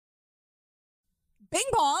Bing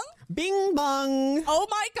bong. Bing bong. Oh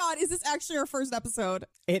my God. Is this actually our first episode?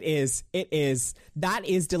 It is. It is. That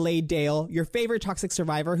is Delayed Dale, your favorite toxic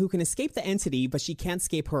survivor who can escape the entity, but she can't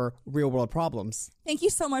escape her real world problems. Thank you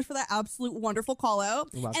so much for that absolute wonderful call out.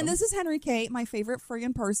 You're welcome. And this is Henry K., my favorite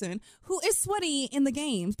friggin' person who is sweaty in the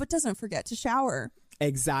games, but doesn't forget to shower.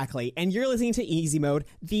 Exactly. And you're listening to Easy Mode,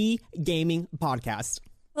 the gaming podcast.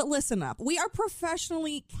 But listen up. We are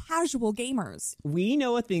professionally casual gamers, We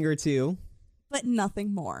know a thing or two. but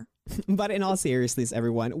nothing more. But in all seriousness,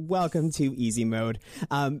 everyone, welcome to Easy Mode.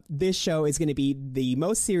 This show is going to be the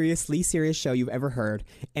most seriously serious show you've ever heard.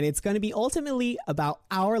 And it's going to be ultimately about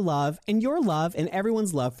our love and your love and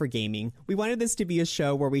everyone's love for gaming. We wanted this to be a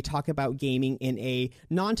show where we talk about gaming in a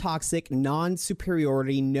non-toxic,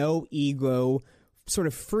 non-superiority, no ego, sort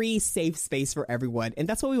of free, safe space for everyone. And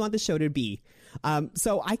that's what we want the show to be.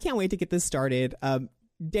 So I can't wait to get this started.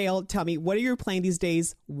 Dale, tell me, what are you playing these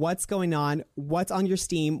days? What's going on? What's on your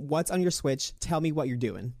Steam? What's on your Switch? Tell me what you're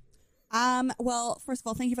doing. Well, first of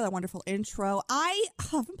all, thank you for that wonderful intro. I've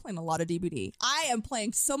been playing a lot of DBD. I am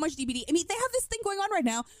playing so much DBD. I mean, they have this thing going on right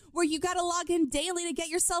now where you got to log in daily to get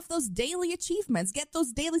yourself those daily achievements, get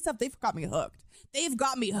those daily stuff. They've got me hooked.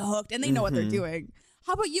 And they know what they're doing.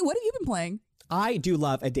 How about you? What have you been playing? I do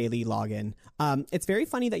love a daily login. It's very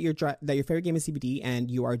funny that that your favorite game is CBD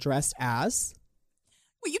and you are dressed as.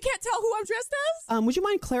 Wait, you can't tell who I'm dressed as? Would you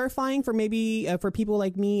mind clarifying for maybe for people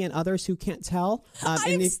like me and others who can't tell? I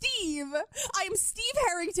am Steve. I am Steve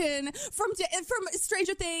Harrington from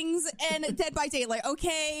Stranger Things and Dead by Daylight.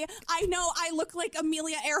 Okay, I know I look like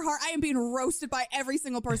Amelia Earhart. I am being roasted by every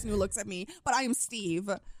single person who looks at me, but I am Steve.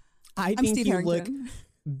 I'm think Steve you Harrington.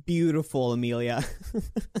 Look beautiful, Amelia.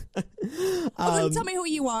 Tell me who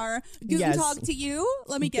you are. Guten Tag to you.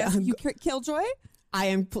 Let me guess. You Killjoy? I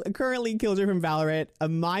am currently Killjoy from Valorant,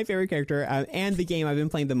 my favorite character, and the game I've been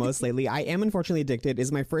playing the most lately. I am unfortunately addicted.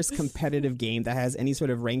 It's my first competitive game that has any sort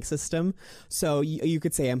of rank system, so you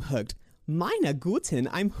could say I'm hooked. Meine Guten,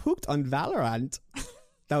 I'm hooked on Valorant.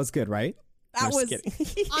 That was good, right? That was.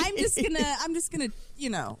 I'm just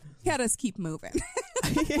gonna, let us keep moving.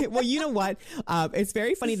 Well, you know what? It's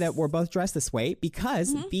very funny that we're both dressed this way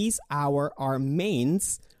because these are our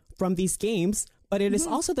mains from these games. But it is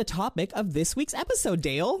also the topic of this week's episode,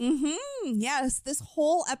 Dale. Yes, this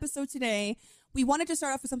whole episode today, we wanted to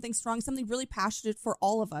start off with something strong, something really passionate for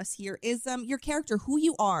all of us here is your character, who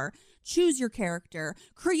you are. Choose your character,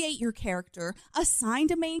 create your character,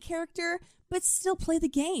 assign a main character, but still play the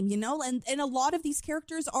game, And a lot of these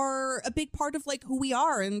characters are a big part of like who we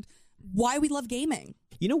are and why we love gaming.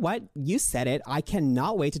 You know what? You said it. I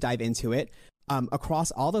cannot wait to dive into it.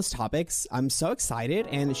 Across all those topics, I'm so excited.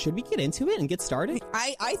 And should we get into it and get started?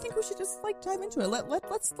 I think we should just dive into it.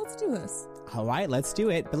 Let's do this. All right, let's do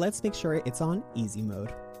it. But let's make sure it's on easy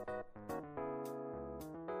mode.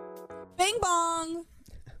 Bing bong.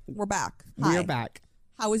 We're back. Hi. We're back.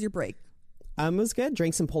 How was your break? It was good.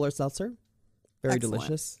 Drank some polar seltzer. Very Excellent.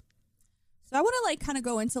 Delicious. So I want to kind of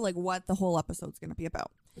go into what the whole episode's going to be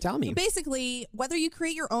about. Tell me. So basically, whether you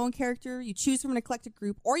create your own character, you choose from an eclectic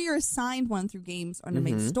group, or you're assigned one through games on the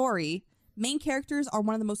main story, main characters are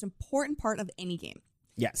one of the most important part of any game.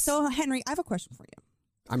 Yes. So Henry, I have a question for you.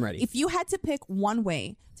 I'm ready. If you had to pick one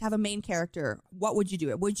way to have a main character, what would you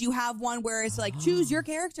do? Would you have one where it's choose your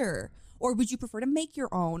character? Or would you prefer to make your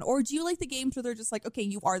own? Or do you like the games where they're just okay,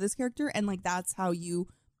 you are this character and that's how you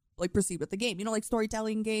proceed with the game? Like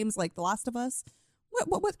storytelling games like The Last of Us?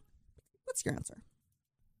 What's your answer?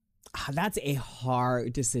 That's a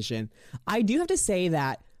hard decision. I do have to say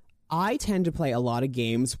that I tend to play a lot of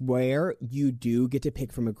games where you do get to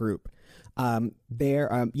pick from a group. Valorant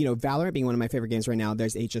being one of my favorite games right now,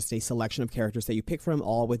 there's just a selection of characters that you pick from,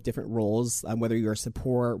 all with different roles, whether you're a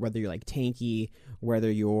support, whether you're tanky, whether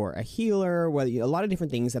you're a healer, a lot of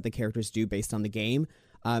different things that the characters do based on the game.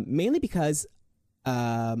 Mainly because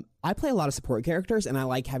I play a lot of support characters and I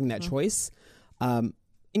like having that choice.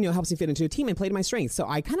 It helps me fit into a team and play to my strengths. So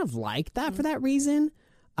I kind of like that for that reason.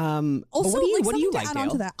 Also, what do you like, add Dale? on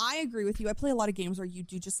to that, I agree with you. I play a lot of games where you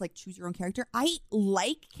do just choose your own character. I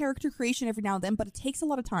like character creation every now and then, but it takes a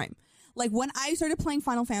lot of time. Like when I started playing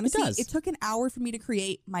Final Fantasy, it took an hour for me to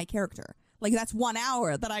create my character. That's 1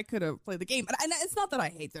 hour that I could have played the game. And it's not that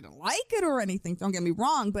I didn't like it or anything. Don't get me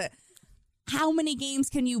wrong, but how many games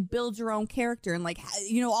can you build your own character and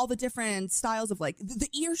all the different styles of the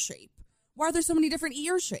ear shape? Why are there so many different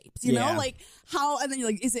ear shapes? You know, how, and then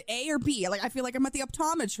you're is it A or B? I feel like I'm at the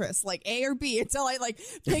optometrist, A or B until I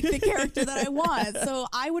pick the character that I want. So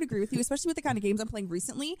I would agree with you, especially with the kind of games I'm playing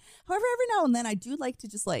recently. However, every now and then I do like to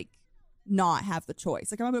just not have the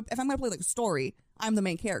choice. If I'm going to play a story, I'm the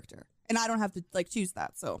main character. and I don't have to like choose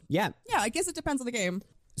that. So yeah, I guess it depends on the game.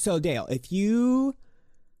 So Dale, if you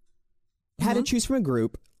had to choose from a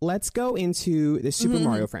group, let's go into the Super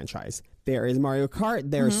Mario franchise. There is Mario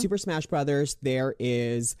Kart, there is Super Smash Brothers, there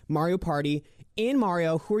is Mario Party. In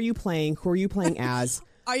Mario, who are you playing? Who are you playing as?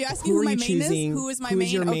 Are you asking who my main is? Who is my main? Who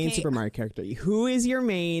is your main Super Mario character? Who is your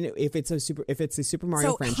main if it's a Super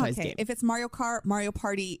Mario franchise game? If it's Mario Kart, Mario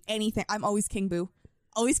Party, anything, I'm always King Boo.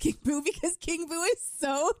 Always King Boo, because King Boo is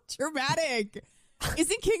so dramatic.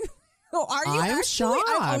 Isn't King Oh, are you I'm actually? shocked.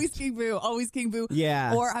 I'm always King Boo. Always King Boo.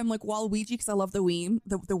 Yeah. Or I'm like Waluigi because I love the memes,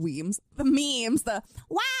 the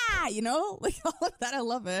wah, you know, like all of that. I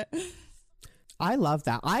love it. I love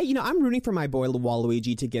that. I'm rooting for my boy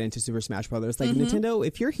Waluigi to get into Super Smash Brothers. Like Nintendo,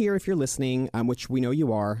 if you're here, if you're listening, which we know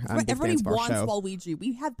you are, everybody wants Waluigi.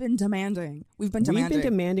 We have been demanding. We've been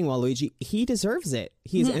demanding Waluigi. He deserves it.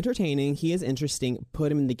 He is entertaining. He is interesting.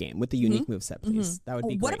 Put him in the game with the unique moveset, please. That would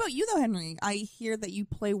be great. What about you, though, Henry? I hear that you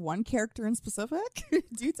play one character in specific.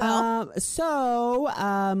 Do tell.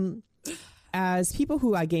 As people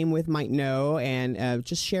who I game with might know, and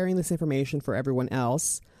just sharing this information for everyone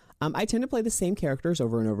else. I tend to play the same characters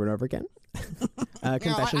over and over and over again.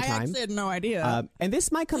 Confession time. I actually had no idea. And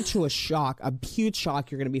this might come to a huge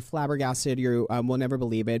shock. You're going to be flabbergasted. You will never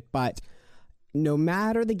believe it. But no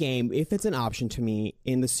matter the game, if it's an option to me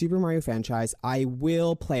in the Super Mario franchise, I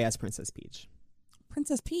will play as Princess Peach.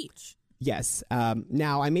 Princess Peach? Yes.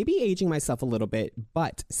 Now, I may be aging myself a little bit,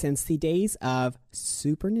 but since the days of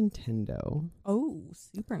Super Nintendo. Oh,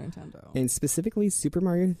 Super Nintendo. And specifically Super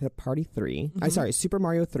Mario Party 3. Super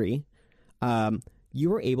Mario 3. You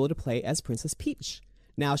were able to play as Princess Peach.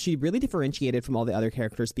 Now, she really differentiated from all the other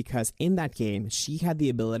characters because in that game, she had the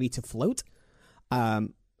ability to float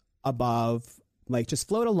above, like just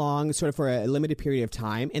float along sort of for a limited period of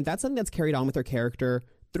time. And that's something that's carried on with her character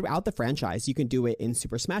throughout the franchise. You can do it in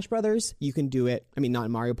Super Smash Brothers. You can do it, not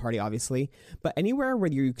in Mario Party, obviously, but anywhere where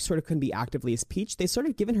you sort of can be actively as Peach, they've sort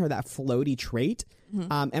of given her that floaty trait.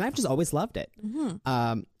 And I've just always loved it.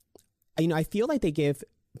 I feel like they give,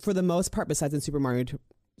 for the most part, besides in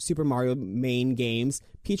Super Mario main games,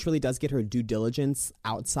 Peach really does get her due diligence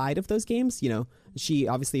outside of those games. She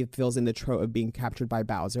obviously fills in the trope of being captured by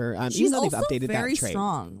Bowser. She's even though also they've updated very that trait.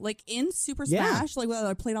 strong. Like in Super Smash, like when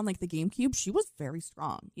I played on like the GameCube, she was very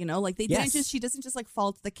strong. Like they didn't she doesn't just like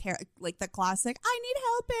fall to the the classic, I need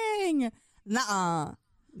helping. Nuh-uh.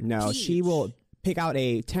 No, Peach. She will pick out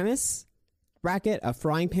a tennis racket, a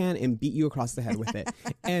frying pan, and beat you across the head with it.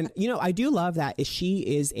 And I do love that she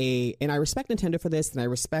is and I respect Nintendo for this, and I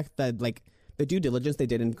respect the due diligence they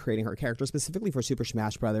did in creating her character, specifically for Super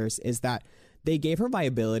Smash Brothers, is that they gave her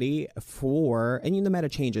viability for, and the meta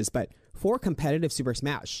changes, but for competitive Super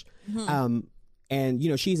Smash. And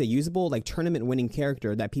she's a usable tournament winning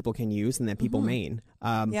character that people can use and that people main.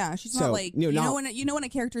 She's not like when a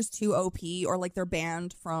character's too OP or like they're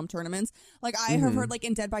banned from tournaments. Like I have heard like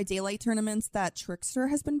in Dead by Daylight tournaments that Trickster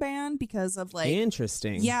has been banned because of like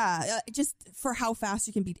interesting. Just for how fast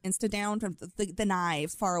you can be insta down from the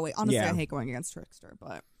knives far away. Honestly, I hate going against Trickster,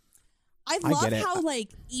 but I love how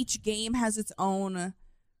like each game has its own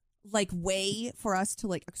like way for us to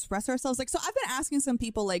like express ourselves. Like, so I've been asking some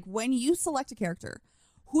people, like, when you select a character,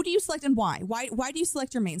 who do you select and why? Why do you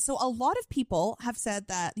select your main? So a lot of people have said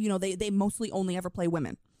that, they mostly only ever play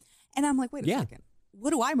women. And I'm like, wait a second.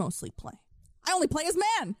 What do I mostly play? I only play as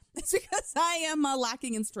man. It's because I am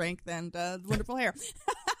lacking in strength and wonderful hair.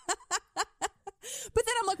 But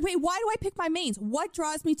then I'm like, wait, why do I pick my mains? What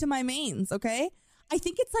draws me to my mains? Okay. I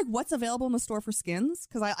think it's like what's available in the store for skins,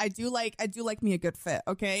 because I do like me a good fit.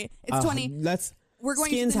 Okay, it's 20. We're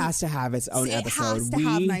going. Skins has to have its own episode. It has to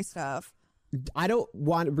have nice stuff. I don't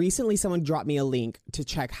want. Recently, someone dropped me a link to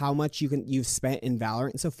check how much you've spent in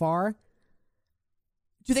Valorant so far.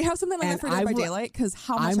 Do they have something like that for Dead by Daylight? Because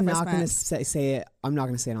how much I'm have not going to say it. I'm not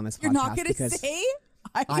going to say it on this podcast. You're not going to say?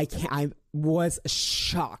 I can't. I was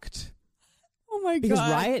shocked. Oh my god!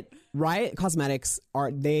 Because Riot Cosmetics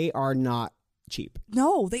are not cheap.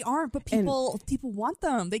 No, they aren't, but people want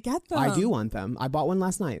them. They get them. I do want them. I bought one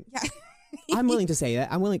last night. Yeah. I'm willing to say it.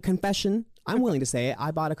 I'm willing to say it.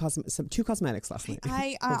 I bought two cosmetics last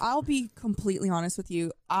night. I'll be completely honest with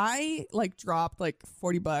you. I dropped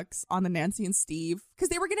 $40 on the Nancy and Steve because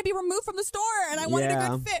they were going to be removed from the store and I wanted a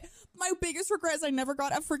good fit. My biggest regret is I never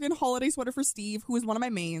got a freaking holiday sweater for Steve, who is one of my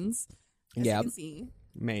mains. As you can see.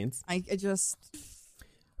 Mains. I just...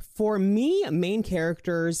 For me, main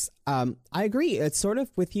characters, I agree. It's sort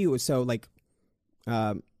of with you. So,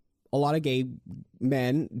 a lot of gay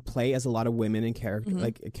men play as a lot of women in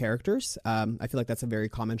characters. I feel like that's a very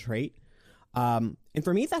common trait. And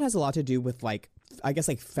for me, that has a lot to do with I guess,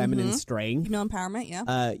 like feminine strength. Female empowerment,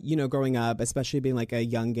 yeah. You know, growing up, especially being like a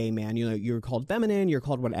young gay man, you know, you're called feminine, you're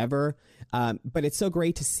called whatever. But it's so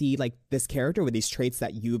great to see like this character with these traits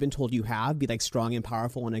that you've been told you have be like strong and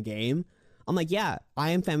powerful in a game. I'm like, yeah,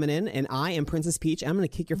 I am feminine and I am Princess Peach. And I'm going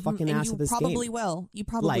to kick your fucking ass at this game. You probably will. You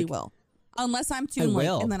probably will. Unless I'm Toon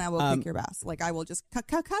Link, and then I will kick your ass. Like, I will just,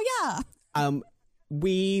 yeah.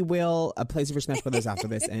 We will play Super Smash Brothers after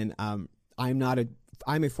this, and I'm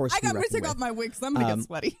a force to be reckoned with. I got to take off my wig because I'm going to get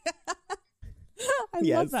sweaty. I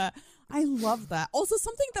love that. I love that. Also,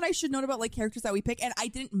 something that I should note about like characters that we pick, and I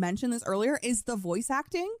didn't mention this earlier, is the voice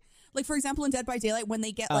acting. Like, for example, in Dead by Daylight, when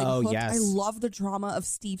they get like hooked, I love the drama of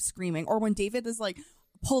Steve screaming, or when David is like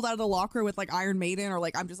pulled out of the locker with like Iron Maiden, or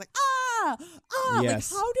like I'm just like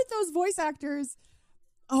yes. Like, how did those voice actors?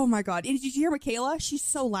 Oh my God! And did you hear Michaela? She's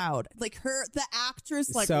so loud. Like the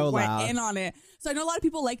actress like so went loud. in on it. So I know a lot of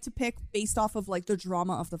people like to pick based off of like the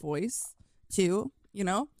drama of the voice too. You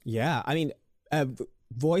know? Yeah, I mean,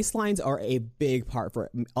 voice lines are a big part for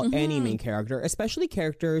any main character, especially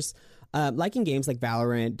characters like in games like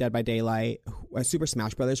Valorant, Dead by Daylight, Super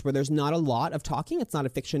Smash Brothers, where there's not a lot of talking. It's not a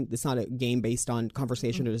fiction. It's not a game based on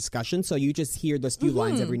conversation or discussion. So you just hear those few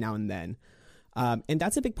lines every now and then. And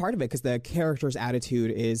that's a big part of it because the character's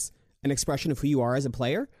attitude is an expression of who you are as a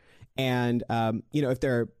player. And, you know, if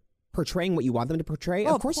they're portraying what you want them to portray,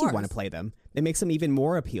 of course you want to play them. It makes them even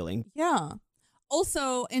more appealing. Yeah.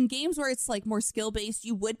 Also, in games where it's like more skill-based,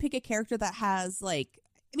 you would pick a character that has like,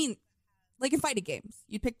 I mean, like in fighting games,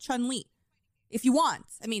 you'd pick Chun-Li if you want.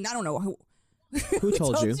 I mean, I don't know who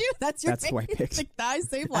told you. That's your who I picked. Like, that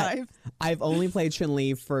save lives. I've only played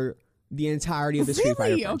Chun-Li for the entirety of the Street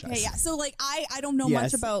Fighter franchise. Okay, yeah. So like I don't know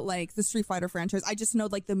much about like the Street Fighter franchise. I just know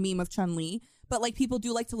like the meme of Chun-Li, but like people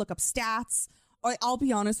do like to look up stats. I'll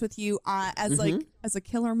be honest with you, as a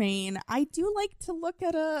killer main, I do like to look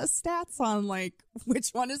at stats on like which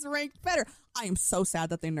one is ranked better. I am so sad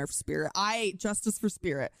that they nerfed Spirit. Justice for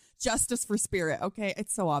Spirit. Okay,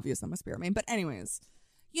 it's so obvious I'm a Spirit main, but anyways,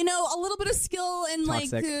 you know, a little bit of skill and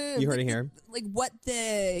Toxic. like you heard it here. Like what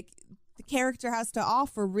the character has to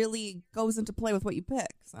offer really goes into play with what you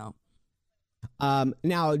pick. So,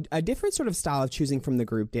 now a different sort of style of choosing from the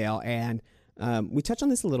group, Dale, and we touch on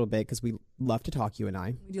this a little bit because we love to talk, you and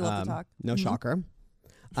I. We do love to talk. No shocker.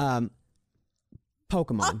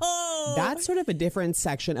 Pokemon. Oh! That's sort of a different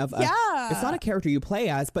section of it's not a character you play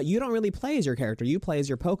as, but you don't really play as your character. You play as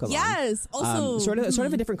your Pokemon. Yes. Also, sort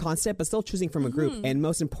of a different concept, but still choosing from a group. And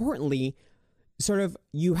most importantly, sort of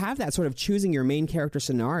you have that sort of choosing your main character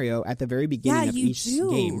scenario at the very beginning of each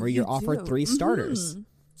game, where you're offered 3 starters.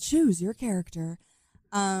 Choose your character,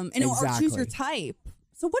 or choose your type.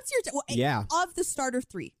 So what's your of the starter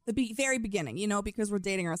 3, the very beginning? You know, because we're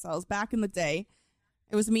dating ourselves. Back in the day,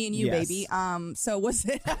 it was me and you, baby. So was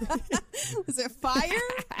it fire,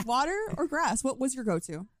 water, or grass? What was your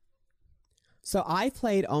go-to? So I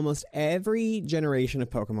played almost every generation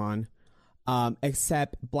of Pokemon,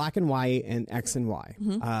 except Black and White and X and Y.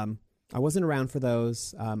 I wasn't around for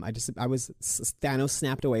those. Thanos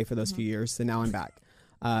snapped away for those few years, so now I'm back.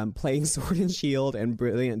 Playing Sword and Shield and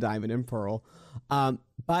Brilliant Diamond and Pearl.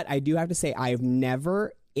 But I do have to say, I've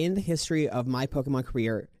never, in the history of my Pokemon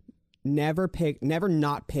career, never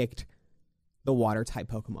not picked the water type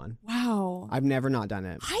Pokemon. Wow. I've never not done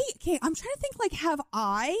it. I'm trying to think, like, have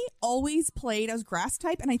I always played as grass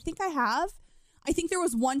type? And I think I have. I think there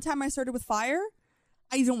was one time I started with fire.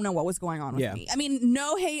 I don't know what was going on with me. I mean,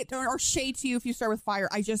 no hate or shade to you if you start with fire.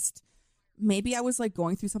 Maybe I was like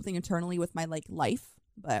going through something internally with my like life,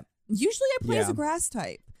 but usually I play as a grass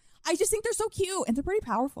type. I just think they're so cute and they're pretty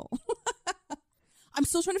powerful. I'm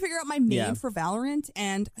still trying to figure out my main for Valorant,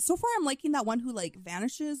 and so far I'm liking that one who like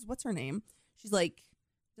vanishes. What's her name? She's like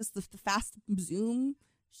just the fast zoom.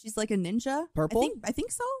 She's like a ninja. Purple? I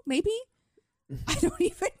think so. Maybe. I don't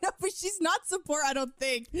even know, but she's not support. I don't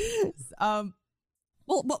think. Well,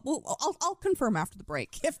 I'll confirm after the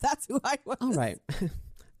break if that's who I was. All right.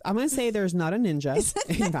 I'm going to say there's not a ninja.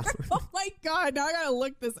 Oh my God. Now I got to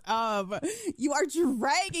look this up. You are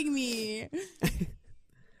dragging me.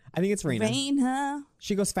 I think it's Reina. Reina.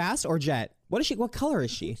 She goes fast or jet? What is she? What color is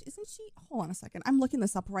she? Isn't she? Hold on a second. I'm looking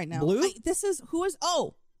this up right now. Blue? It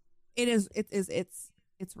is. It's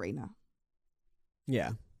Reina.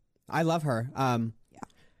 Yeah. I love her. Yeah.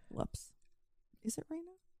 Whoops. Is it Reina?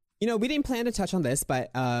 You know, we didn't plan to touch on this, but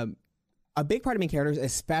a big part of main characters,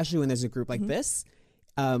 especially when there's a group like this,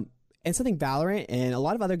 and something Valorant and a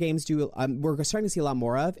lot of other games do, we're starting to see a lot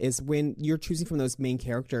more of, is when you're choosing from those main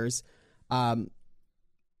characters. And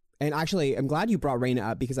actually, I'm glad you brought Reina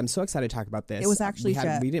up because I'm so excited to talk about this. It was actually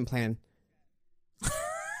we didn't plan.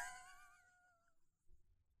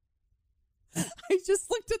 I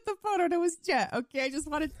Kishimoto and it was Jet. Okay, I just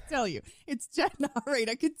wanted to tell you. It's Jet, not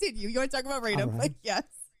Reina. Continue. You want to talk about Reina? Right. But yes.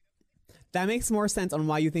 That makes more sense on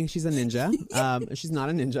why you think she's a ninja. She's not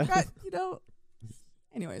a ninja. But,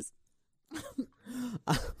 anyways.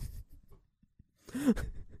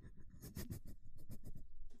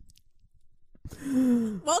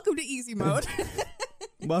 Welcome to easy mode.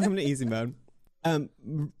 Welcome to easy mode.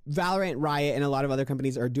 Valorant, Riot, and a lot of other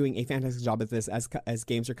companies are doing a fantastic job at this as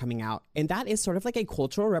games are coming out, and that is sort of like a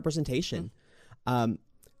cultural representation.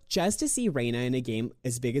 Just to see Reina in a game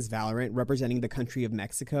as big as Valorant representing the country of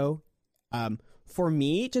Mexico, for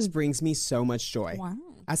me, it just brings me so much joy. Wow.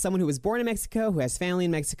 As someone who was born in Mexico, who has family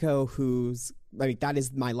in Mexico, that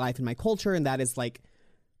is my life and my culture, and that is like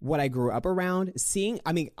what I grew up around.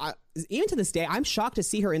 Even to this day, I'm shocked to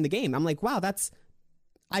see her in the game. I'm like, wow,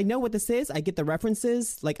 I know what this is. I get the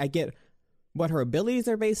references. Like, I get what her abilities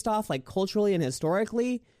are based off, like culturally and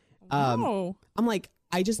historically. I'm like,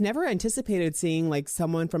 I just never anticipated seeing like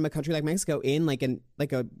someone from a country like Mexico in like a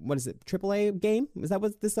what is it, AAA game? Is that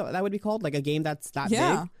what that would be called? Like a game that's that big.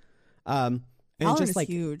 And Valorant just like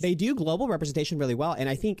huge. They do global representation really well. And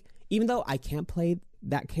I think even though I can't play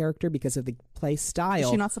that character because of the play style, does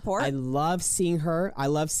she not support? I love seeing her.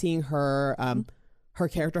 Her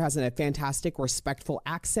character has a fantastic, respectful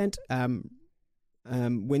accent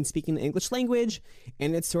when speaking the English language,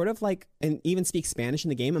 and it's sort of like, and even speaks Spanish in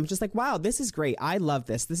the game. I'm just like, wow, this is great. I love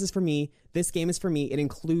this. This is for me. This game is for me. It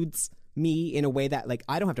includes me in a way that like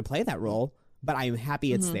I don't have to play that role, but I am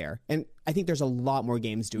happy it's there. And I think there's a lot more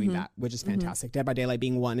games doing that, which is fantastic. Dead by Daylight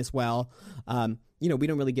being one as well. We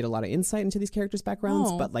don't really get a lot of insight into these characters'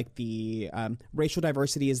 backgrounds, but like the racial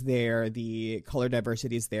diversity is there, the color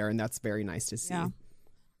diversity is there, and that's very nice to see. Yeah.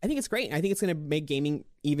 I think it's great. I think it's going to make gaming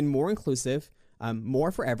even more inclusive,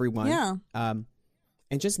 more for everyone. Yeah. And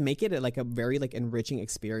just make it a very like enriching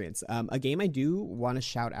experience. A game I do want to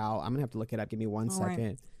shout out. I'm going to have to look it up. Give me one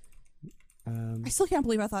second. Right. I still can't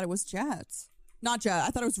believe I thought it was Jet. Not Jet. I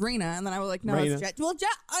thought it was Reina. And then I was like, no, Reina. It's Jet. Well, Jet,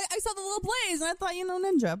 I saw the little plays and I thought,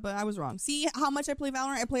 Ninja, but I was wrong. See how much I play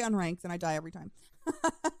Valorant? I play unranked and I die every time.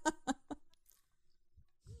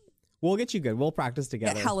 We'll get you good. We'll practice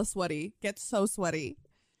together. Get hella sweaty. Get so sweaty.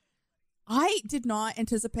 I did not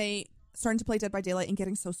anticipate starting to play Dead by Daylight and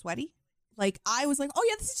getting so sweaty. Like, I was like, oh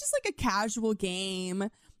yeah, this is just like a casual game.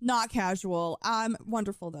 Not casual.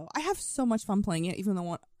 Wonderful though. I have so much fun playing it, even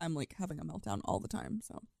though I'm like having a meltdown all the time.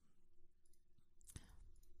 So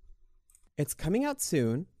it's coming out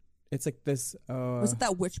soon. It's like this. Was it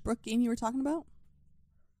that Witchbrook game you were talking about?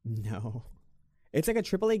 No, it's like a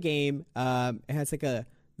AAA game. It has like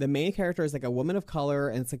the main character is like a woman of color,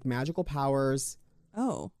 and it's like magical powers.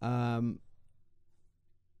 Oh. I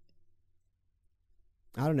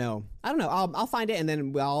don't know. I'll find it and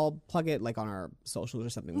then I'll plug it like on our socials or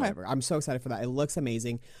something. Whatever. I'm so excited for that. It looks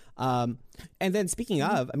amazing. And then speaking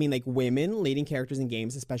of, like women leading characters in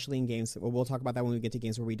games, especially in games. We'll talk about that when we get to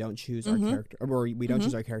games where we don't choose our character, or where we don't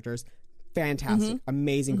choose our characters. Fantastic,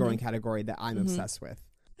 amazing growing category that I'm obsessed with.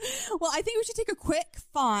 Well, I think we should take a quick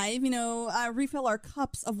 5, refill our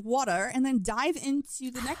cups of water, and then dive into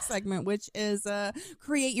the next segment, which is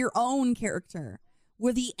create your own character,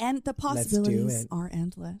 where the possibilities are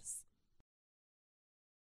endless.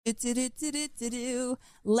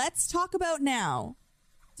 Let's talk about now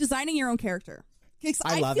designing your own character. Because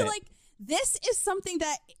I feel like this is something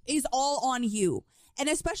that is all on you. And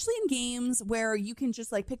especially in games where you can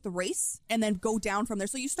just like pick the race and then go down from there.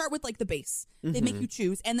 So you start with like the base. They make you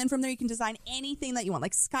choose. And then from there you can design anything that you want,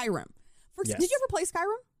 like Skyrim. Did you ever play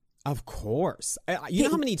Skyrim? Of course. You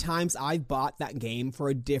know how many times I've bought that game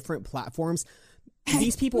for different platforms?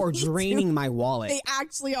 These people are draining my wallet. They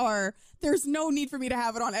actually are. There's no need for me to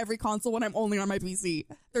have it on every console when I'm only on my PC.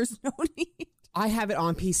 There's no need. I have it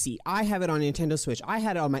on PC. I have it on Nintendo Switch. I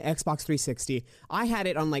had it on my Xbox 360. I had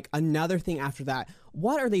it on like another thing after that.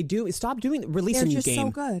 What are they doing? Stop release a new game. They're just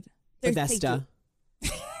so good. Bethesda.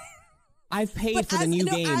 I've paid for the new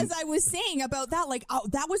game. As I was saying about that, like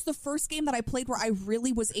that was the first game that I played where I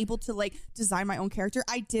really was able to like design my own character.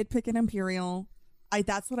 I did pick an Imperial.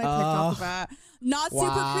 That's what I picked off the bat. Not super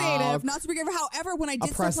creative. Not super creative. However, when I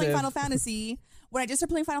did start playing Final Fantasy,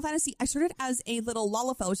 I started as a little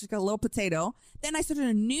Lalafell, which is like a little potato. Then I started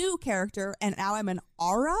a new character, and now I'm an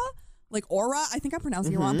Aura. Like Aura, I think I'm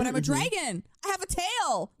pronouncing it wrong, but I'm a dragon. I have a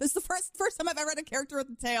tail. This is the first time I've ever had a character with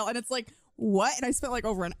a tail, and it's like, what? And I spent like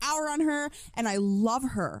over an hour on her, and I love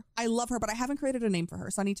her. But I haven't created a name for her,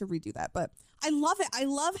 so I need to redo that. But I love it. I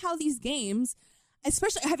love how these games,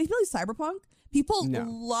 especially, have you played Cyberpunk? People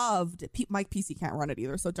loved, my PC can't run it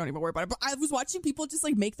either, so don't even worry about it. But I was watching people just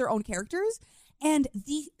like make their own characters, and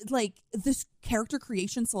this character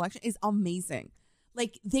creation selection is amazing.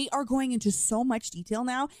 Like, they are going into so much detail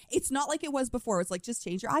now. It's not like it was before. It's like, just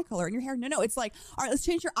change your eye color and your hair. No, it's like, all right, let's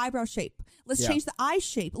change your eyebrow shape. Let's change the eye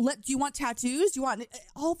shape. Do you want tattoos? Do you want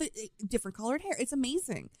all the different colored hair? It's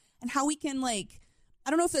amazing. And how we can, like, I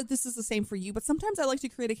don't know if this is the same for you, but sometimes I like to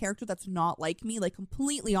create a character that's not like me, like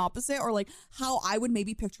completely opposite, or like how I would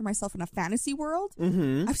maybe picture myself in a fantasy world.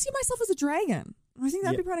 Mm-hmm. I've seen myself as a dragon. I think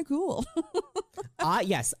that'd be kind of cool.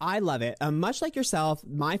 Yes, I love it. Much like yourself,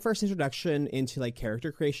 my first introduction into like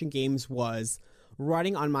character creation games was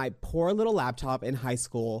running on my poor little laptop in high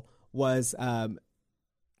school. Was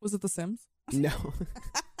it The Sims? No.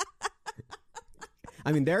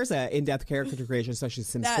 I mean, there's an in-depth character creation, especially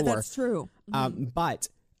Sims 4. That's true. But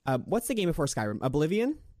what's the game before Skyrim?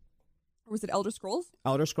 Oblivion? Or was it Elder Scrolls?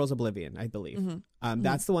 Elder Scrolls Oblivion, I believe.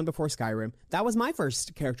 That's the one before Skyrim. That was my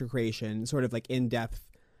first character creation, sort of like in-depth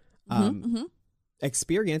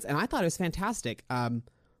experience, and I thought it was fantastic.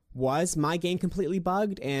 Was my game completely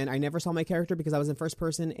bugged, and I never saw my character because I was in first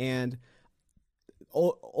person, and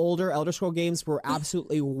older Elder Scroll games were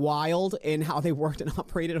absolutely wild in how they worked and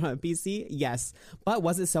operated on a PC? Yes. But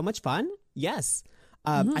was it so much fun? Yes.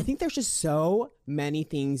 I think there's just so many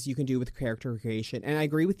things you can do with character creation. And I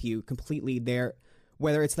agree with you completely there.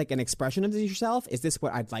 Whether it's like an expression of yourself, is this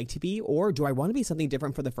what I'd like to be? Or do I want to be something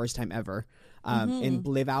different for the first time ever? And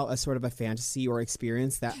live out a sort of a fantasy or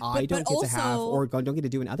experience that I don't get to have or don't get to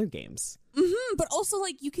do in other games. But also,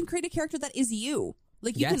 like, you can create a character that is you.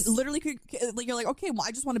 Like, you can literally, like, you're like, okay, well,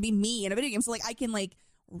 I just want to be me in a video game. So, like, I can, like,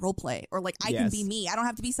 role play, or, like, I can be me. I don't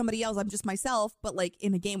have to be somebody else. I'm just myself, but, like,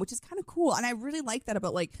 in a game, which is kind of cool. And I really like that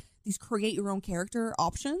about, like, these create your own character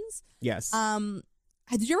options. Yes.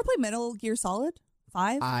 Did you ever play Metal Gear Solid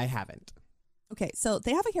 5? I haven't. Okay, so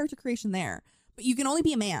they have a character creation there, but you can only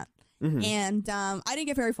be a man. And I didn't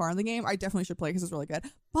get very far in the game. I definitely should play because it's really good.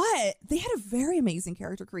 But they had a very amazing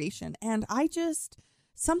character creation, and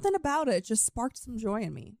something about it just sparked some joy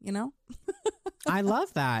in me, you know? I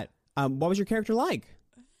love that. What was your character like?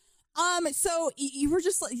 So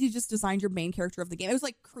you just designed your main character of the game. It was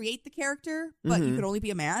like create the character, but you could only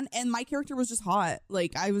be a man. And my character was just hot.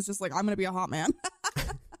 Like, I was just like, I'm going to be a hot man.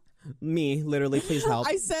 Me, literally, please help.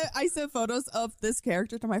 I sent photos of this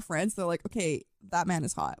character to my friends. They're like, okay, that man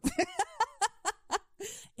is hot.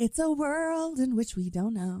 It's a world in which we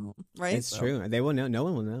don't know, right? It's true. They will know. No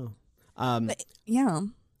one will know. But, yeah.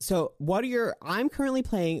 So I'm currently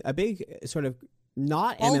playing a big sort of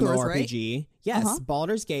not Baldur's, MMORPG. right? Yes,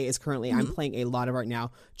 Baldur's Gate is currently, I'm playing a lot of right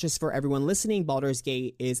now. Just for everyone listening, Baldur's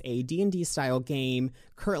Gate is a D&D style game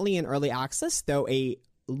currently in early access, though a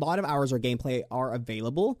lot of hours of gameplay are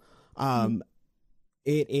available.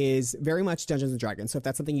 It is very much Dungeons and Dragons. So if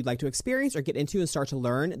that's something you'd like to experience or get into and start to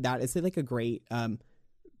learn, that is like a great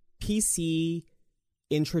PC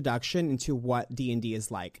introduction into what D&D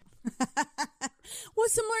is like. Well,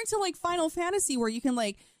 similar to like Final Fantasy, where you can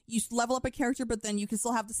like you level up a character, but then you can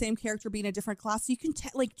still have the same character be in a different class. So you can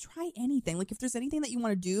like try anything. Like, if there's anything that you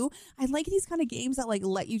want to do, I like these kind of games that like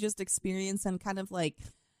let you just experience and kind of like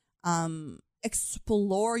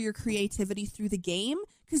explore your creativity through the game,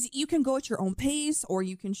 because you can go at your own pace, or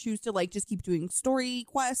you can choose to like just keep doing story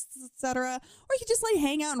quests, etc., or you can just like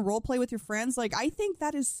hang out and role play with your friends. Like, I think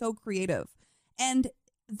that is so creative, and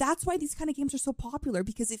that's why these kind of games are so popular,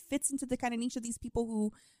 because it fits into the kind of niche of these people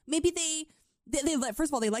who maybe they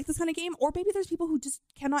first of all, they like this kind of game, or maybe there's people who just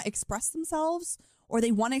cannot express themselves, or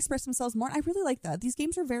they want to express themselves more. I really like that. These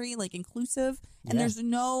games are very like inclusive, and there's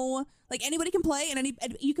no like anybody can play, and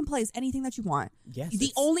you can play as anything that you want. Yes.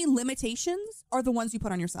 The only limitations are the ones you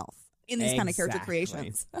put on yourself in these kind of character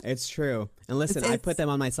creations. It's true. And listen, I put them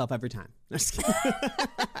on myself every time. This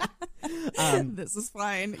is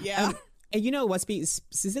fine. Yeah. And you know what's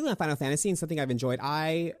specifically on Final Fantasy, and something I've enjoyed,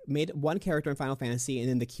 I made one character in Final Fantasy, and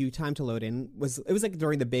then the queue time to load in was like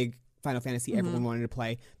during the big Final Fantasy everyone wanted to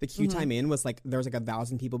play. The queue time in was like there was like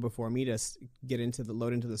 1,000 people before me to get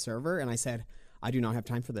load into the server, and I said, I do not have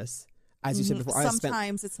time for this. As you said before,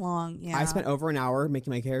 sometimes it's long. Yeah, I spent over an hour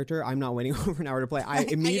making my character. I'm not waiting over an hour to play. I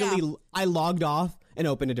immediately I logged off and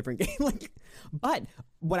opened a different game. But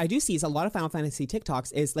what I do see is a lot of Final Fantasy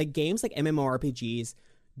TikToks is like games like MMORPGs.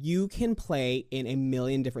 You can play in a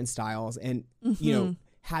million different styles, and you know,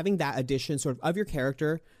 having that addition sort of your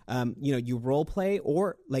character, you know, you role play,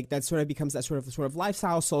 or like that sort of becomes that sort of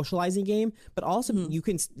lifestyle socializing game. But also you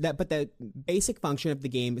can but the basic function of the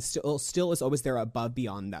game is still is always there above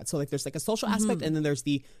beyond that. So like there's like a social aspect, and then there's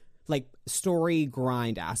the like story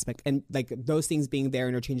grind aspect, and like those things being there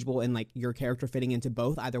interchangeable, and like your character fitting into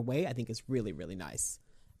both either way, I think is really, really nice.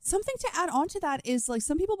 Something to add on to that is like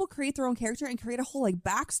some people will create their own character and create a whole like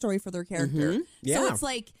backstory for their character. Yeah. So it's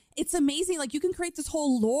like, it's amazing. Like you can create this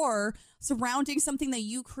whole lore surrounding something that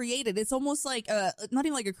you created. It's almost like not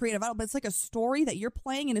even like a creative outlet, but it's like a story that you're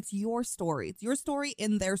playing and it's your story. It's your story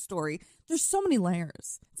in their story. There's so many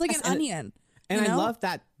layers. It's like an onion. And I love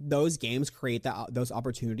that those games create those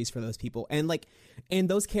opportunities for those people. And like, and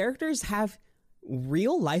those characters have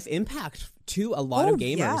real life impact to a lot of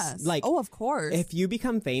gamers. Yes. Like, of course. If you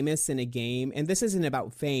become famous in a game, and this isn't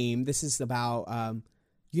about fame, this is about,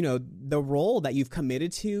 the role that you've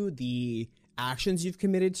committed to, the actions you've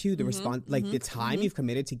committed to, the response, like the time you've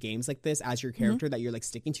committed to games like this as your character that you're like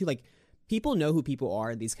sticking to. Like, people know who people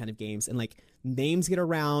are in these kind of games, and like names get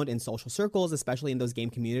around in social circles, especially in those game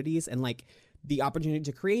communities, and like the opportunity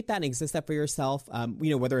to create that and exist that for yourself,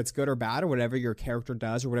 whether it's good or bad or whatever your character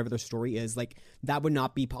does or whatever their story is, like that would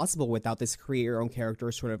not be possible without this create your own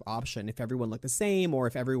character sort of option. If everyone looked the same, or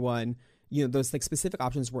if everyone, those like specific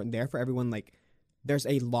options weren't there for everyone, like there's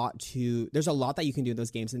a lot that you can do in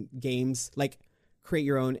those games, and games like create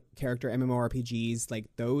your own character, MMORPGs, like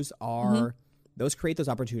those are, those create those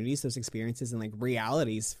opportunities, those experiences, and like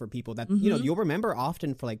realities for people that, you'll remember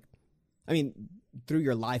often for like, through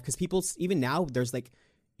your life, because people even now there's like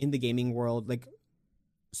in the gaming world like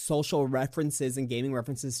social references and gaming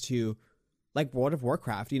references to like World of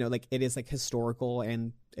Warcraft, like it is like historical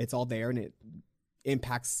and it's all there and it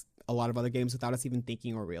impacts a lot of other games without us even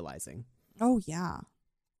thinking or realizing. Oh yeah.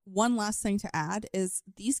 One last thing to add is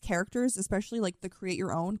these characters, especially like the create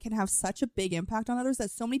your own, can have such a big impact on others that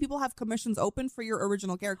so many people have commissions open for your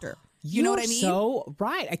original character. You know what I mean? So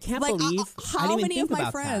right. I can't believe how many of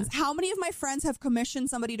my friends have commissioned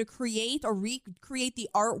somebody to create or recreate the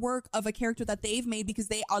artwork of a character that they've made because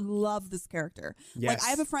they love this character. Yes. Like I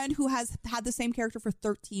have a friend who has had the same character for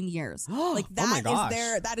 13 years. Like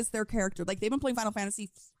that is their character. Like they've been playing Final Fantasy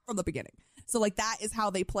from the beginning. So like that is how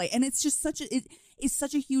they play, and it's just such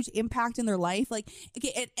a huge impact in their life. Like,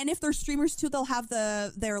 okay, and if they're streamers too, they'll have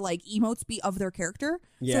their like emotes be of their character.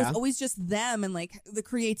 Yeah. So it's always just them, and like the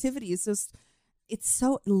creativity is just, it's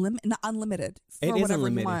so unlimited for whatever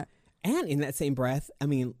you want. And in that same breath,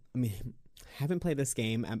 I haven't played this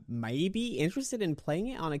game. I might be interested in playing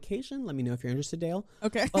it on occasion. Let me know if you're interested, Dale.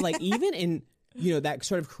 Okay. But like even in that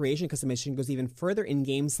sort of creation customization goes even further in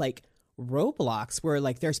games like Roblox, where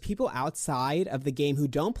like there's people outside of the game who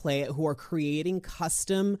don't play it who are creating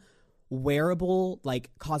custom wearable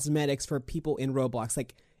like cosmetics for people in Roblox.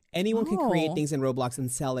 Like anyone can create things in Roblox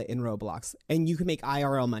and sell it in Roblox, and you can make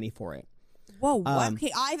IRL money for it. Whoa,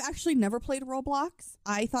 okay, I've actually never played Roblox.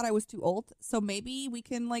 I thought I was too old, so maybe we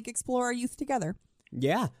can like explore our youth together.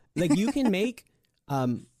 Yeah, like you can make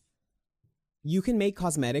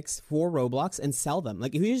cosmetics for Roblox and sell them.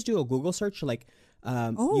 Like if you just do a Google search, like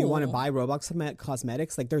you want to buy Roblox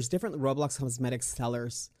cosmetics, like there's different Roblox cosmetics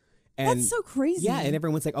sellers. And that's so crazy. Yeah, and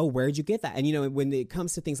everyone's like, oh, where'd you get that? And when it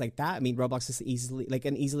comes to things like that, Roblox is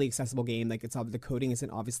an easily accessible game. Like the coding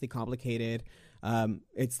isn't obviously complicated.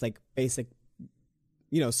 It's like basic,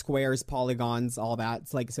 squares, polygons, all that.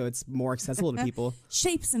 It's like, so it's more accessible to people.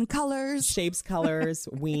 Shapes, colors,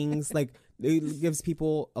 wings, like it gives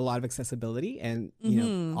people a lot of accessibility and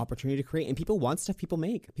opportunity to create. And people want stuff people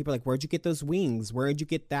make. People are like, where'd you get those wings? Where'd you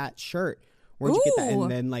get that shirt? Where'd you get that? And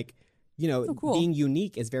then like, so cool. Being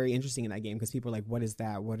unique is very interesting in that game because people are like, what is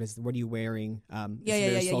that? What are you wearing? It's a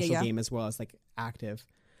very social game as well as like active.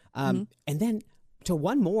 And then to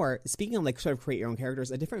one more, speaking of like sort of create your own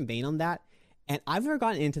characters, a different vein on that. And I've never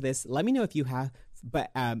gotten into this. Let me know if you have,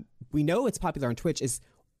 but we know it's popular on Twitch is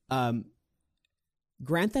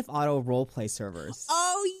Grand Theft Auto roleplay servers.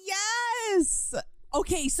 Oh, yes.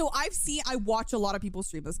 Okay, so I watch a lot of people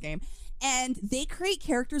stream this game, and they create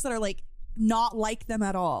characters that are like not like them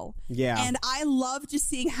at all. Yeah. And I love just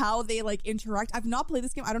seeing how they like interact. I've not played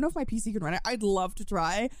this game. I don't know if my PC can run it. I'd love to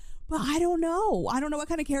try, but I don't know. I don't know what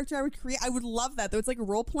kind of character I would create. I would love that though. It's like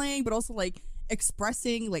role playing, but also like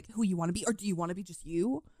expressing like who you want to be, or do you want to be just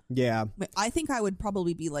you? Yeah. I think I would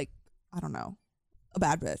probably be like, I don't know, a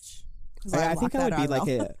bad bitch. I think I would be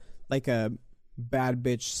like a bad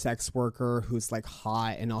bitch sex worker who's like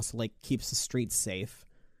hot and also like keeps the streets safe,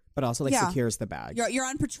 but also like secures the bag. You're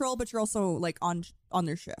on patrol, but you're also like on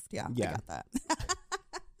their shift. Yeah. I got that.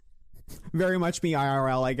 Very much me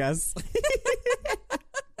IRL, I guess.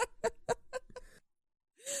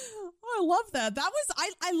 I love that. That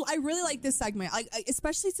was I really like this segment. I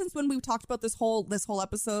especially since when we talked about this whole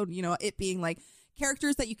episode, it being like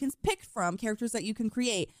characters that you can pick from, characters that you can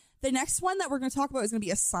create. The next one that we're going to talk about is going to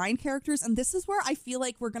be assigned characters, and this is where I feel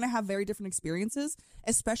like we're going to have very different experiences,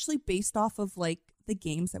 especially based off of like the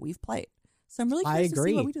games that we've played. So I'm really curious to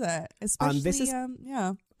see what we do that. Especially,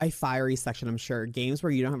 a fiery section, I'm sure. Games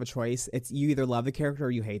where you don't have a choice. It's you either love the character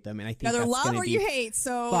or you hate them. And I think either that's love or you hate.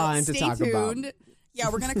 So fun stay to talk tuned. About. Yeah,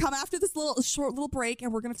 we're going to come after this short little break,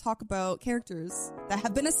 and we're going to talk about characters that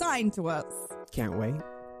have been assigned to us. Can't wait.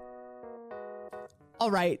 All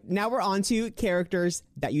right, now we're on to characters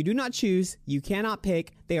that you do not choose, you cannot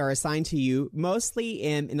pick. They are assigned to you, mostly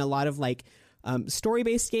in a lot of like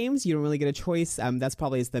story-based games. You don't really get a choice. That's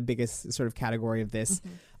probably the biggest sort of category of this.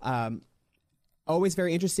 Mm-hmm. Always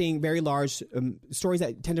very interesting, very large stories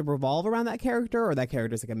that tend to revolve around that character, or that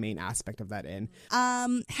character is like a main aspect of that in.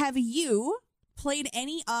 Have you played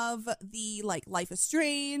any of the like Life is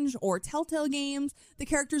Strange or Telltale games, the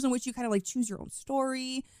characters in which you kind of like choose your own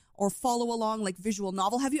story or follow along, like visual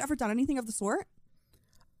novel? Have you ever done anything of the sort?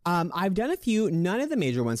 I've done a few, none of the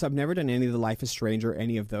major ones. So I've never done any of the Life is Strange or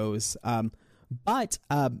any of those. But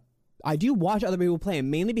I do watch other people play them,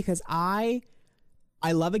 mainly because I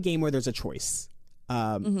love a game where there's a choice.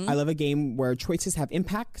 I love a game where choices have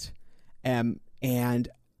impact. And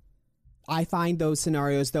I find those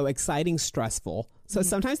scenarios, though, exciting, stressful. So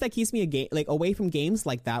sometimes that keeps me away from games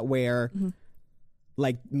like that, where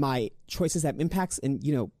like my choices have impacts. And,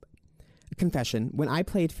 you know, confession, when I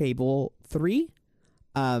played Fable 3,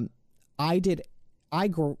 I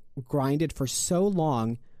grinded for so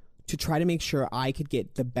long to try to make sure I could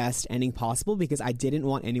get the best ending possible, because I didn't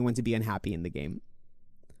want anyone to be unhappy in the game.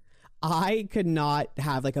 I could not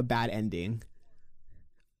have like a bad ending.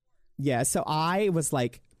 Yeah, so I was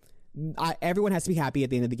like, everyone has to be happy at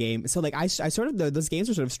the end of the game. So like I sort of, those games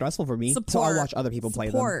are sort of stressful for me. So I'll watch other people play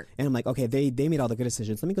them, and I'm like, okay, they made all the good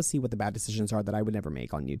decisions. Let me go see what the bad decisions are that I would never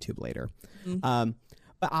make on YouTube later.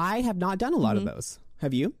 But I have not done a lot of those.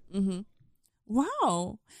 Have you?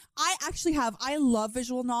 Wow. I actually have. I love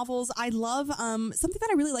visual novels. I love something that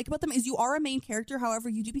I really like about them is you are a main character. However,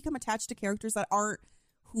 you do become attached to characters that aren't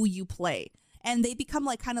who you play. And they become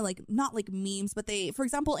like kind of like not like memes, but they, for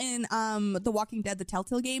example, in The Walking Dead, the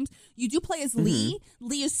Telltale games, you do play as Lee.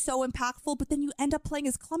 Lee is so impactful, but then you end up playing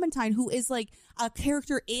as Clementine, who is like a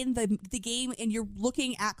character in the game, and you're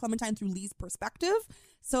looking at Clementine through Lee's perspective.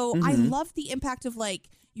 So I love the impact of like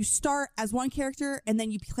you start as one character and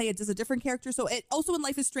then you play it as a different character. So it also in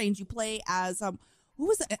Life is Strange, you play as who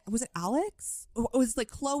was it? Was it Alex? It was like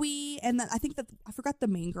Chloe, and then I think that I forgot the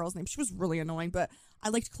main girl's name. She was really annoying, but I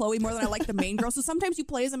liked Chloe more than I liked the main girl. So sometimes you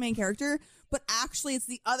play as a main character, but actually it's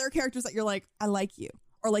the other characters that you're like, I like you,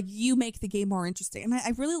 or like you make the game more interesting. And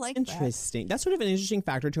I really like that. Interesting. That's sort of an interesting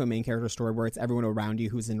factor to a main character story, where it's everyone around you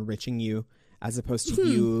who's enriching you, as opposed to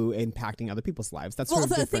you impacting other people's lives. That's sort of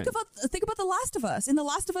different. Think about The Last of Us. In The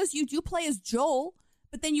Last of Us, you do play as Joel,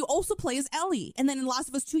 but then you also play as Ellie, and then in Last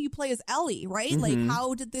of Us 2, you play as Ellie, right? Like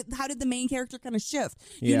how did the main character kind of shift?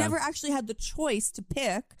 You never actually had the choice to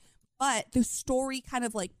pick, but the story kind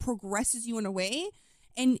of like progresses you in a way,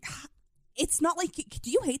 and it's not like,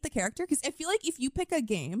 do you hate the character? Because I feel like if you pick a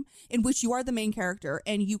game in which you are the main character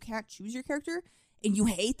and you can't choose your character and you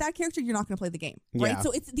hate that character, you're not going to play the game, right?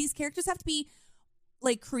 So these characters have to be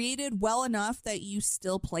like created well enough that you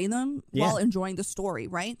still play them while enjoying the story,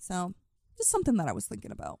 right? So just something that I was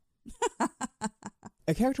thinking about.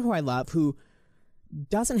 A character who I love, who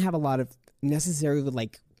doesn't have a lot of necessarily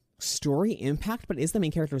like story impact, but is the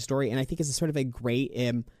main character of the story, and I think is a sort of a great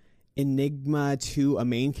enigma to a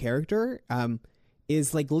main character,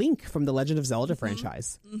 is like Link from the Legend of Zelda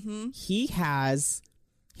franchise. He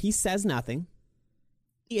says nothing.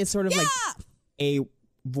 He is sort of like a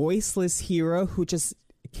voiceless hero who just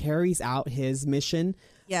carries out his mission.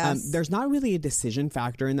 There's not really a decision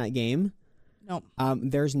factor in that game. No.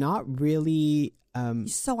 There's not really...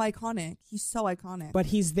 he's so iconic. But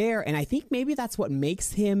he's there, and I think maybe that's what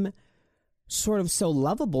makes him sort of so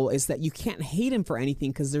lovable, is that you can't hate him for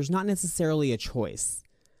anything because there's not necessarily a choice.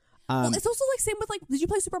 Well, it's also like same with like, did you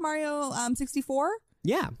play Super Mario 64?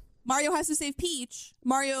 Yeah. Mario has to save Peach.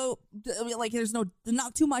 Mario, like there's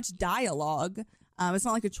not too much dialogue. It's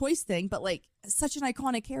not like a choice thing, but like such an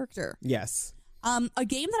iconic character. Yes. A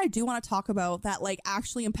game that I do want to talk about that like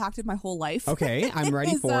actually impacted my whole life. Okay, I'm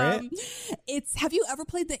ready for it. Have you ever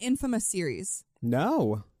played the Infamous series?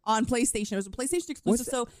 No. On PlayStation. It was a PlayStation exclusive.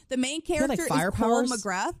 So the main character like is Cole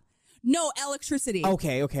McGrath. No, Electricity.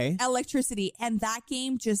 Okay. Electricity. And that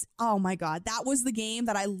game just, oh my God, that was the game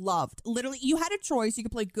that I loved. Literally, you had a choice. You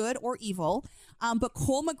could play good or evil. But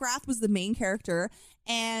Cole McGrath was the main character.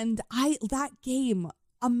 And that game,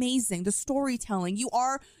 amazing. The storytelling. You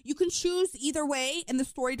can choose either way, and the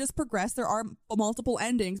story does progress. There are multiple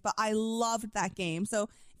endings, but I loved that game. So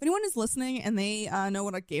if anyone is listening and they know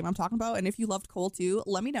what a game I'm talking about, and if you loved Cole too,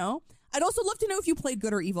 let me know. I'd also love to know if you played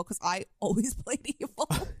good or evil, because I always played evil.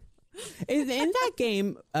 In that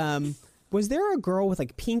game, Was there a girl with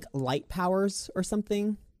like pink light powers or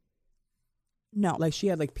something? No. Like she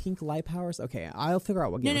had like pink light powers? Okay, I'll figure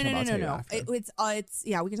out what game we're talking about. It's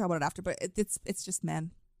yeah, we can talk about it after, but it's just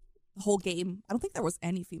men. The whole game. I don't think there was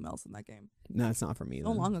any females in that game. No, it's not for me.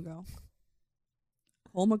 So long ago.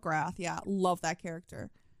 Cole McGrath, yeah, love that character.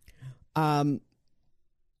 I'm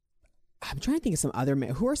trying to think of some other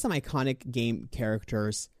who are some iconic game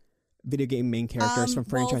characters, video game main characters from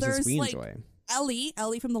franchises we enjoy.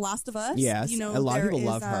 Ellie from The Last of Us. Yes, a lot of people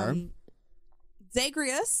love her.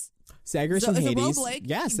 Zagreus from Hades.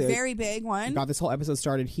 Yes, very big one. Got this whole episode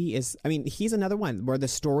started. He's another one where the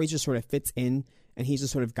story just sort of fits in and he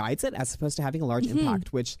just sort of guides it as opposed to having a large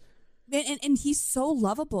impact, which. And he's so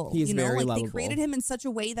lovable. He's very lovable. They created him in such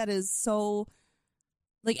a way that is so,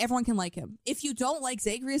 like, everyone can like him. If you don't like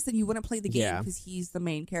Zagreus, then you wouldn't play the game because he's the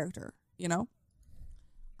main character, you know?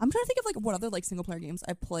 I'm trying to think of, like, what other, like, single-player games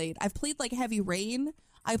I've played. I've played, like, Heavy Rain.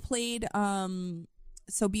 I played, Beyond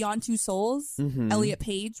Two Souls. Elliot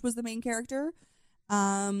Page was the main character.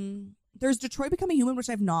 There's Detroit Become Human, which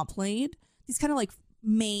I've not played. These kind of, like,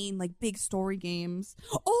 main, like, big story games.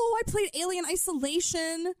 Oh, I played Alien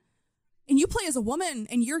Isolation. And you play as a woman,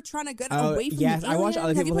 and you're trying to get away from the alien. I watch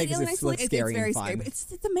other people play because it's scary and fun. Scary.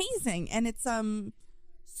 It's amazing, and it's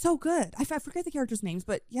so good. I forget the characters' names,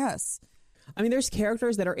 but yes. I mean, there's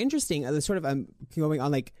characters that are interesting. Sort of going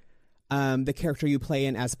on like the character you play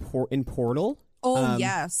in in Portal. Oh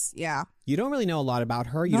yes, yeah. You don't really know a lot about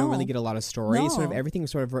her. You don't really get a lot of story. No. Sort of everything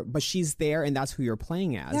but she's there, and that's who you're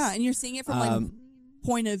playing as. Yeah, and you're seeing it from like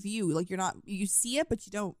point of view. Like you see it, but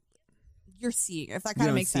you don't. You're seeing it, if that kind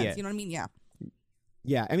of makes sense. You know what I mean? Yeah.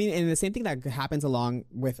 Yeah, I mean, and the same thing that happens along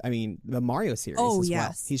with, the Mario series as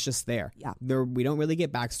well. He's just there. Yeah. We don't really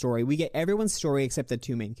get backstory. We get everyone's story except the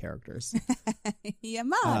two main characters. Yeah,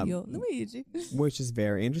 Mario, Luigi. Which is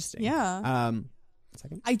very interesting. Yeah.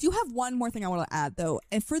 Second. I do have one more thing I want to add, though.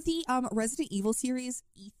 And for the Resident Evil series,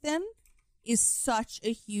 Ethan is such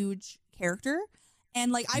a huge character.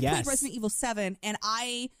 And, like, I played Resident Evil 7, and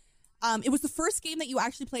it was the first game that you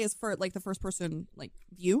actually play as for like the first person like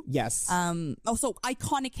view. Yes. Also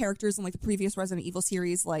iconic characters in like the previous Resident Evil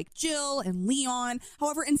series like Jill and Leon.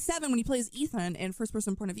 However, in 7 when you play as Ethan in first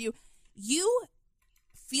person point of view, you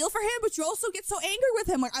feel for him, but you also get so angry with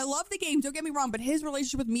him. Like I love the game, don't get me wrong, but his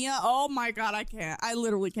relationship with Mia, oh my god, I can't. I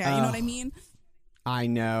literally can't. You know what I mean? I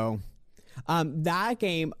know. That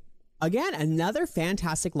game, again, another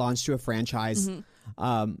fantastic launch to a franchise.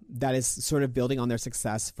 That is sort of building on their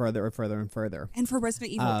success further and further and further. And for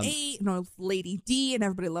Resident Evil 8, Lady D, and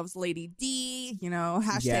everybody loves Lady D,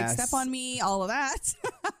 hashtag step on me, all of that.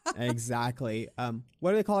 Exactly.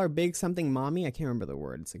 What do they call her? Big something mommy? I can't remember the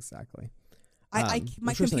words exactly.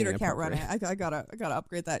 My computer can't run it. I gotta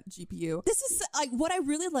upgrade that GPU. This is like what I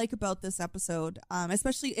really like about this episode,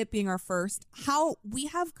 especially it being our first, how we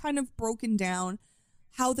have kind of broken down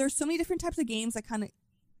how there's so many different types of games that kind of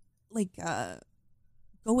like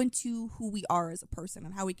go into who we are as a person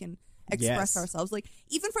and how we can express ourselves. Like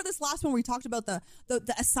even for this last one, we talked about the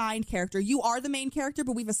assigned character. You are the main character,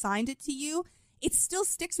 but we've assigned it to you. It still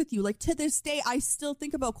sticks with you. Like to this day, I still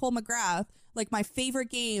think about Cole McGrath, like my favorite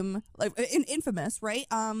game, like in Infamous, right?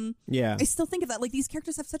 Yeah. I still think of that. Like these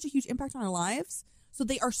characters have such a huge impact on our lives. So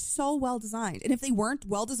they are so well designed. And if they weren't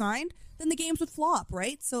well designed, then the games would flop,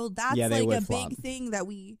 right? So that's like a big thing that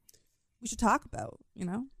we should talk about,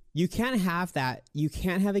 You can't have that. You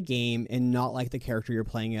can't have a game and not like the character you're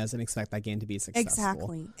playing as and expect that game to be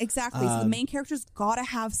successful. Exactly. So the main character's got to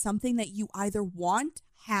have something that you either want,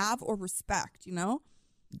 have, or respect,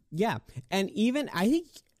 Yeah. And even, I think,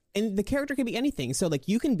 and the character can be anything. So, like,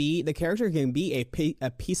 the character can be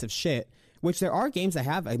a piece of shit, which there are games that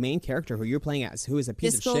have a main character who you're playing as who is a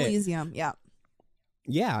piece of shit. Disco Elysium, yeah.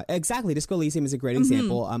 Yeah, exactly. Disco Elysium is a great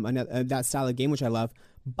example. That style of game, which I love.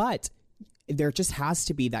 But there just has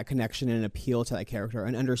to be that connection and appeal to that character,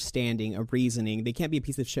 an understanding, a reasoning. They can't be a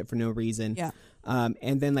piece of shit for no reason. Yeah.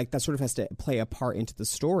 And then like that sort of has to play a part into the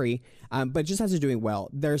story, but it just has to do it well.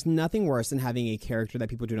 There's nothing worse than having a character that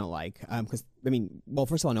people do not like. Because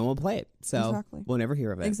first of all, no one will play it, so we'll never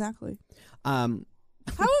hear of it. Exactly.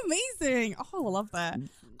 How amazing! Oh, I love that.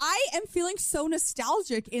 I am feeling so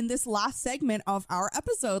nostalgic in this last segment of our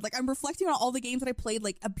episode. Like I'm reflecting on all the games that I played.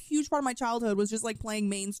 Like a huge part of my childhood was just like playing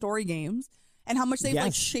main story games, and how much they've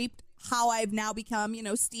like shaped how I've now become.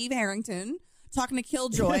 Steve Harrington talking to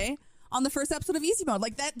Killjoy on the first episode of Easy Mode.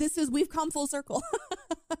 Like that. We've come full circle.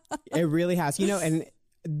 It really has. And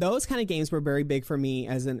those kind of games were very big for me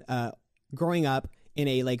as an growing up in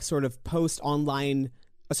a like sort of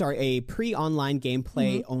a pre-online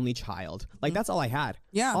gameplay only child. Like that's all I had.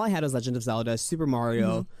 Yeah. All I had was Legend of Zelda, Super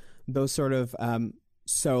Mario, those sort of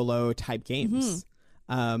solo type games.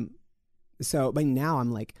 So by now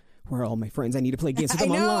I'm like, where are all my friends? I need to play games with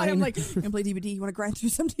them online. I'm like, you want to play DVD? You want to grind through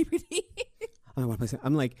some DVD? I want to play some.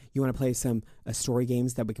 I'm like, you want to play some story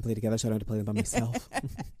games that we can play together so I don't have to play them by myself?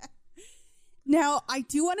 Now, I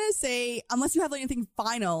do want to say, unless you have anything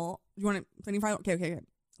final, you want to play anything final? Okay.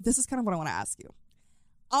 This is kind of what I want to ask you.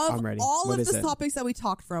 I'm ready. All what of the it? topics that we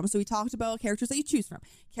talked from, so we talked about characters that you choose from,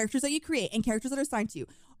 characters that you create, and characters that are assigned to you.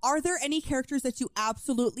 Are there any characters that you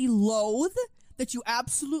absolutely loathe, that you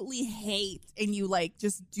absolutely hate, and you like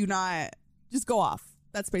just do not, just go off?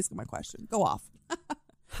 That's basically my question. Go off.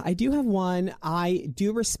 I do have one. I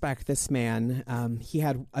do respect this man. He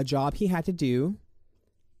had a job he had to do,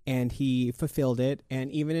 and he fulfilled it. And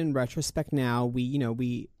even in retrospect now, we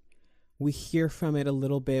hear from it a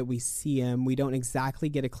little bit. We see him. We don't exactly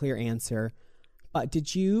get a clear answer. But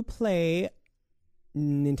did you play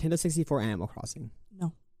Nintendo 64 Animal Crossing?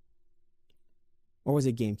 No. Or was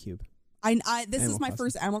it GameCube? This is my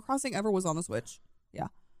first Animal Crossing ever was on the Switch. Yeah.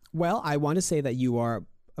 Well, I want to say that you are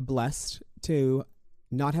blessed to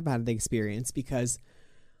not have had the experience, because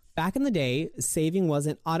back in the day, saving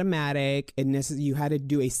wasn't automatic. You had to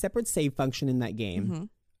do a separate save function in that game.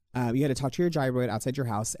 You had to talk to your gyroid outside your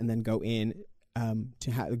house and then go in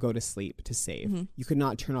to go to sleep to save. You could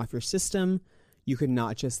not turn off your system. You could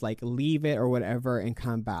not just like leave it or whatever and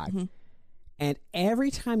come back. And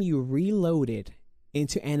every time you reloaded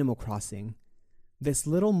into Animal Crossing, this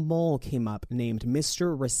little mole came up named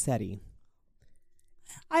Mr. Rossetti.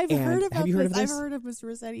 Have you heard of this? I've heard of Mr.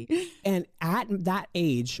 Rossetti. And at that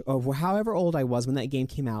age, of however old I was when that game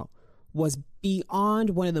came out, was beyond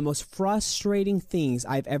one of the most frustrating things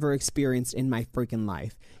I've ever experienced in my freaking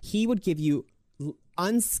life. He would give you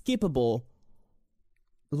unskippable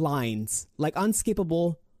lines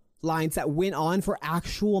that went on for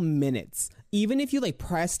actual minutes. Even if you like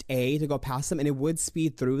pressed A to go past them, and it would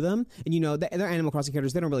speed through them. And they're Animal Crossing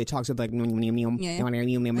characters, they don't really talk, so like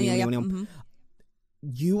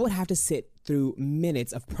you would have to sit through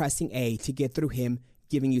minutes of pressing A to get through him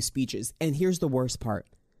giving you speeches. And here's the worst part.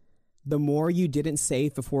 The more you didn't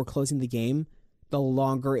save before closing the game, the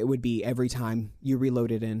longer it would be every time you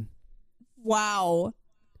reloaded in. Wow.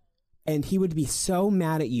 And he would be so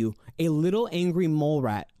mad at you. A little angry mole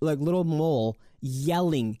rat, like little mole,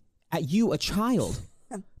 yelling at you, a child,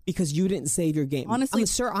 because you didn't save your game. Honestly,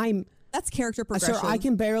 sir, that's character progression. Sir,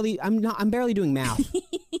 I'm barely doing math.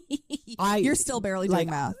 You're still barely doing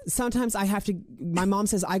math. Sometimes I have to, my mom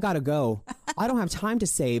says, I gotta go. I don't have time to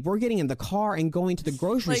save. We're getting in the car and going to the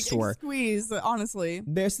grocery store. Squeeze, honestly.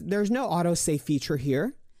 There's no auto save feature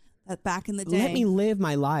here. That back in the day. Let me live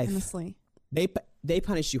my life. Honestly. They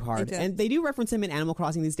punished you hard. And they do reference him in Animal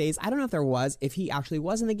Crossing these days. I don't know if he actually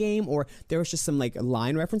was in the game, or there was just some like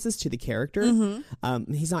line references to the character.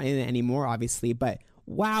 He's not in it anymore, obviously, but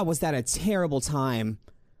wow, was that a terrible time.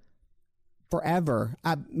 Forever.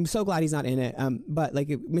 I'm so glad he's not in it. But like,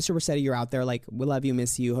 Mr. Rossetti, you're out there. Like, we love you,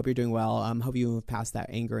 miss you. Hope you're doing well. Hope you have passed that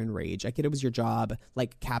anger and rage. I get it was your job.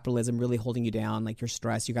 Like, capitalism really holding you down. Like, you're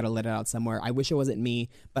stressed. You got to let it out somewhere. I wish it wasn't me,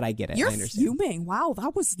 but I get it. You're I understand. fuming. Wow,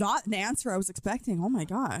 that was not an answer I was expecting. Oh my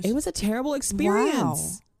gosh. It was a terrible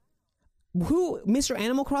experience. Wow. Mr.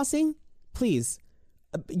 Animal Crossing? Please,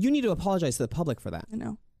 you need to apologize to the public for that. I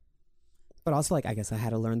know. But also, like, I guess I had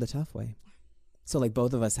to learn the tough way. So, like,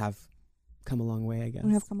 both of us have come a long way, I guess.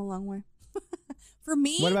 We have come a long way. For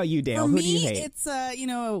me, what about you, Dale? Who do you hate? It's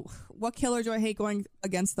what killer do I hate going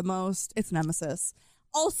against the most? It's Nemesis.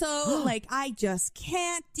 Also, like, I just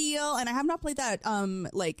can't deal, and I have not played that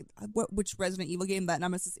which Resident Evil game that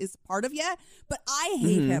Nemesis is part of yet, but I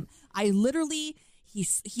hate him. I literally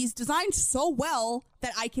he's designed so well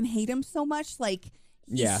that I can hate him so much. Like,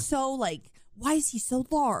 he's so like, why is he so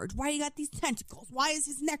large? Why you got these tentacles? Why is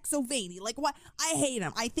his neck so veiny? Like, what? I hate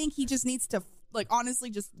him. I think he just needs to, like,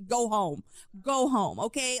 honestly, just go home. Go home,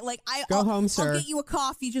 okay? Like, Go home, sir. I'll get you a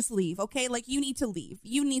coffee. Just leave, okay? Like, you need to leave.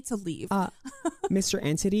 You need to leave. Mr.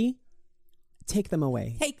 Entity, take them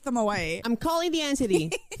away. Take them away. I'm calling the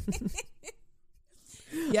Entity.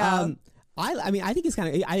 Yeah. I mean, I think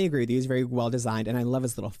I agree with you. He's very well designed, and I love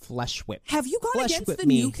his little flesh whip. Have you gone against the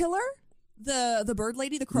new killer? The bird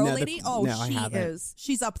lady, the crow lady? No, she is.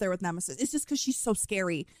 She's up there with Nemesis. It's just because she's so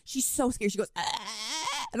scary. She's so scary. She goes,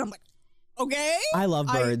 and I'm like, okay. I love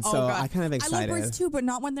birds, I'm kind of excited. I love birds too, but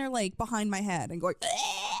not when they're like behind my head and going,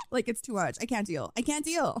 like, it's too much. I can't deal.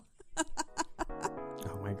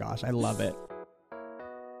 Oh my gosh, I love it.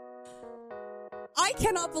 I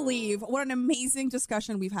cannot believe what an amazing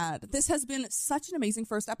discussion we've had. This has been such an amazing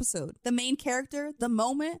first episode. The main character, the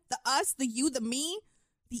moment, the us, the you, the me,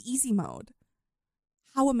 the easy mode.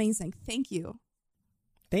 How amazing. Thank you.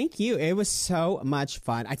 Thank you. It was so much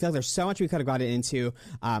fun. I feel like there's so much we could have gotten into.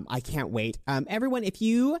 I can't wait. Everyone, if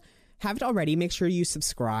you haven't already, make sure you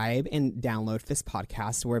subscribe and download this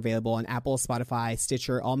podcast. We're available on Apple, Spotify,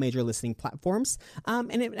 Stitcher, all major listening platforms.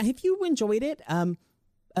 And if you enjoyed it,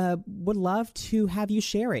 would love to have you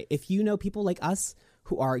share it. If you know people like us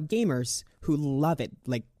who are gamers, who love it,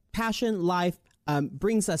 like passion, life,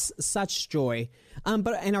 brings us such joy,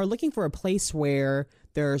 and are looking for a place where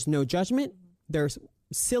there's no judgment, there's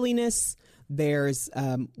silliness, there's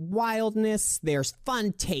wildness, there's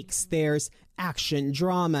fun takes, there's action,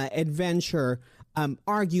 drama, adventure,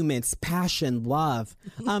 arguments, passion, love,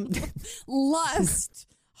 lust,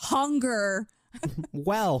 hunger,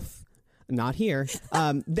 wealth. Not here.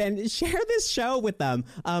 Then share this show with them.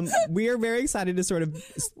 We are very excited to sort of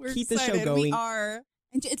keep the show going. We are.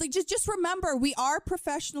 And it's like just remember, we are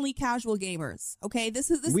professionally casual gamers. Okay,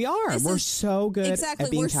 this. We are. We're so good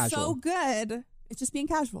at being casual. We're so good. It's just being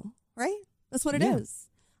casual, right? That's what it is.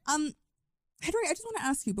 Henry, I just want to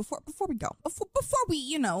ask you before we go, before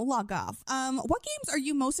we log off. What games are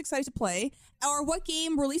you most excited to play, or what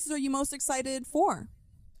game releases are you most excited for?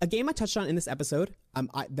 A game I touched on in this episode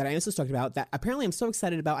that I also talked about that apparently I'm so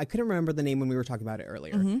excited about. I couldn't remember the name when we were talking about it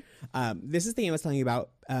earlier. Mm-hmm. This is the game I was telling you about.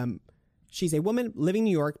 She's a woman living in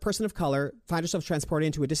New York, person of color, finds herself transported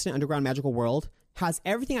into a distant underground magical world, has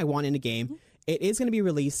everything I want in a game. Mm-hmm. It is going to be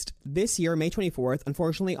released this year, May 24th,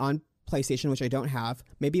 unfortunately on PlayStation, which I don't have.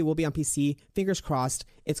 Maybe it will be on PC. Fingers crossed.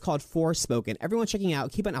 It's called Forspoken. Everyone checking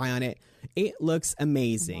out. Keep an eye on it. It looks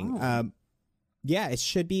amazing. Wow. Yeah, it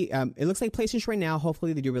should be. It looks like PlayStation right now.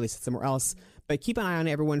 Hopefully they do release it somewhere else. But keep an eye on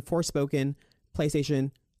it, everyone. Forspoken,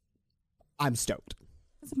 PlayStation. I'm stoked.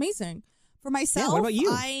 That's amazing. For myself, what about you?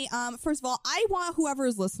 I first of all, I want whoever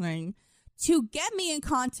is listening to get me in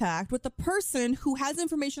contact with the person who has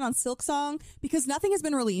information on Silksong, because nothing has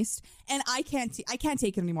been released and I can't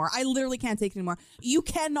take it anymore. I literally can't take it anymore. You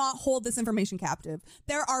cannot hold this information captive.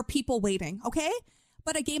 There are people waiting, okay?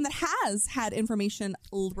 But a game that has had information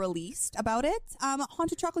released about it,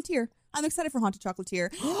 Haunted Chocolatier. I'm excited for Haunted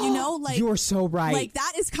Chocolatier. You're so right. Like,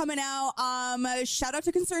 that is coming out. Shout out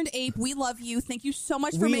to Concerned Ape. We love you. Thank you so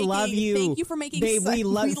much for making. We love you. Thank you for making. Babe, we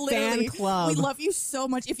love fan club. We love you so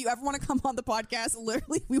much. If you ever want to come on the podcast,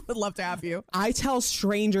 literally, we would love to have you. I tell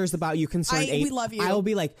strangers about you, Concerned Ape. We love you. I will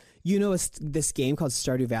be like, this game called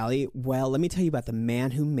Stardew Valley? Well, let me tell you about the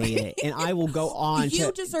man who made it. And I will go on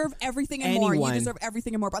You deserve everything and more. You deserve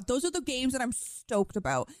everything and more. But those are the games that I'm stoked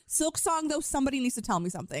about. Silksong, though, somebody needs to tell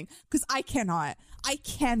me something. Because I cannot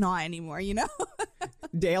anymore,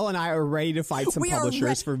 Dale and I are ready to fight some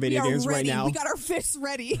publishers for video games right now. We got our fists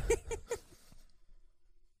ready.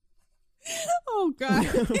 Oh, God.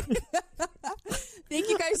 Thank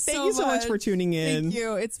you guys so much. Thank you so much for tuning in. Thank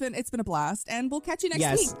you. It's been a blast. And we'll catch you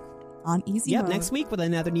next week on Easy Mode. Next week with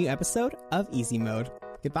another new episode of Easy Mode.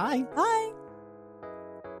 Goodbye. Bye.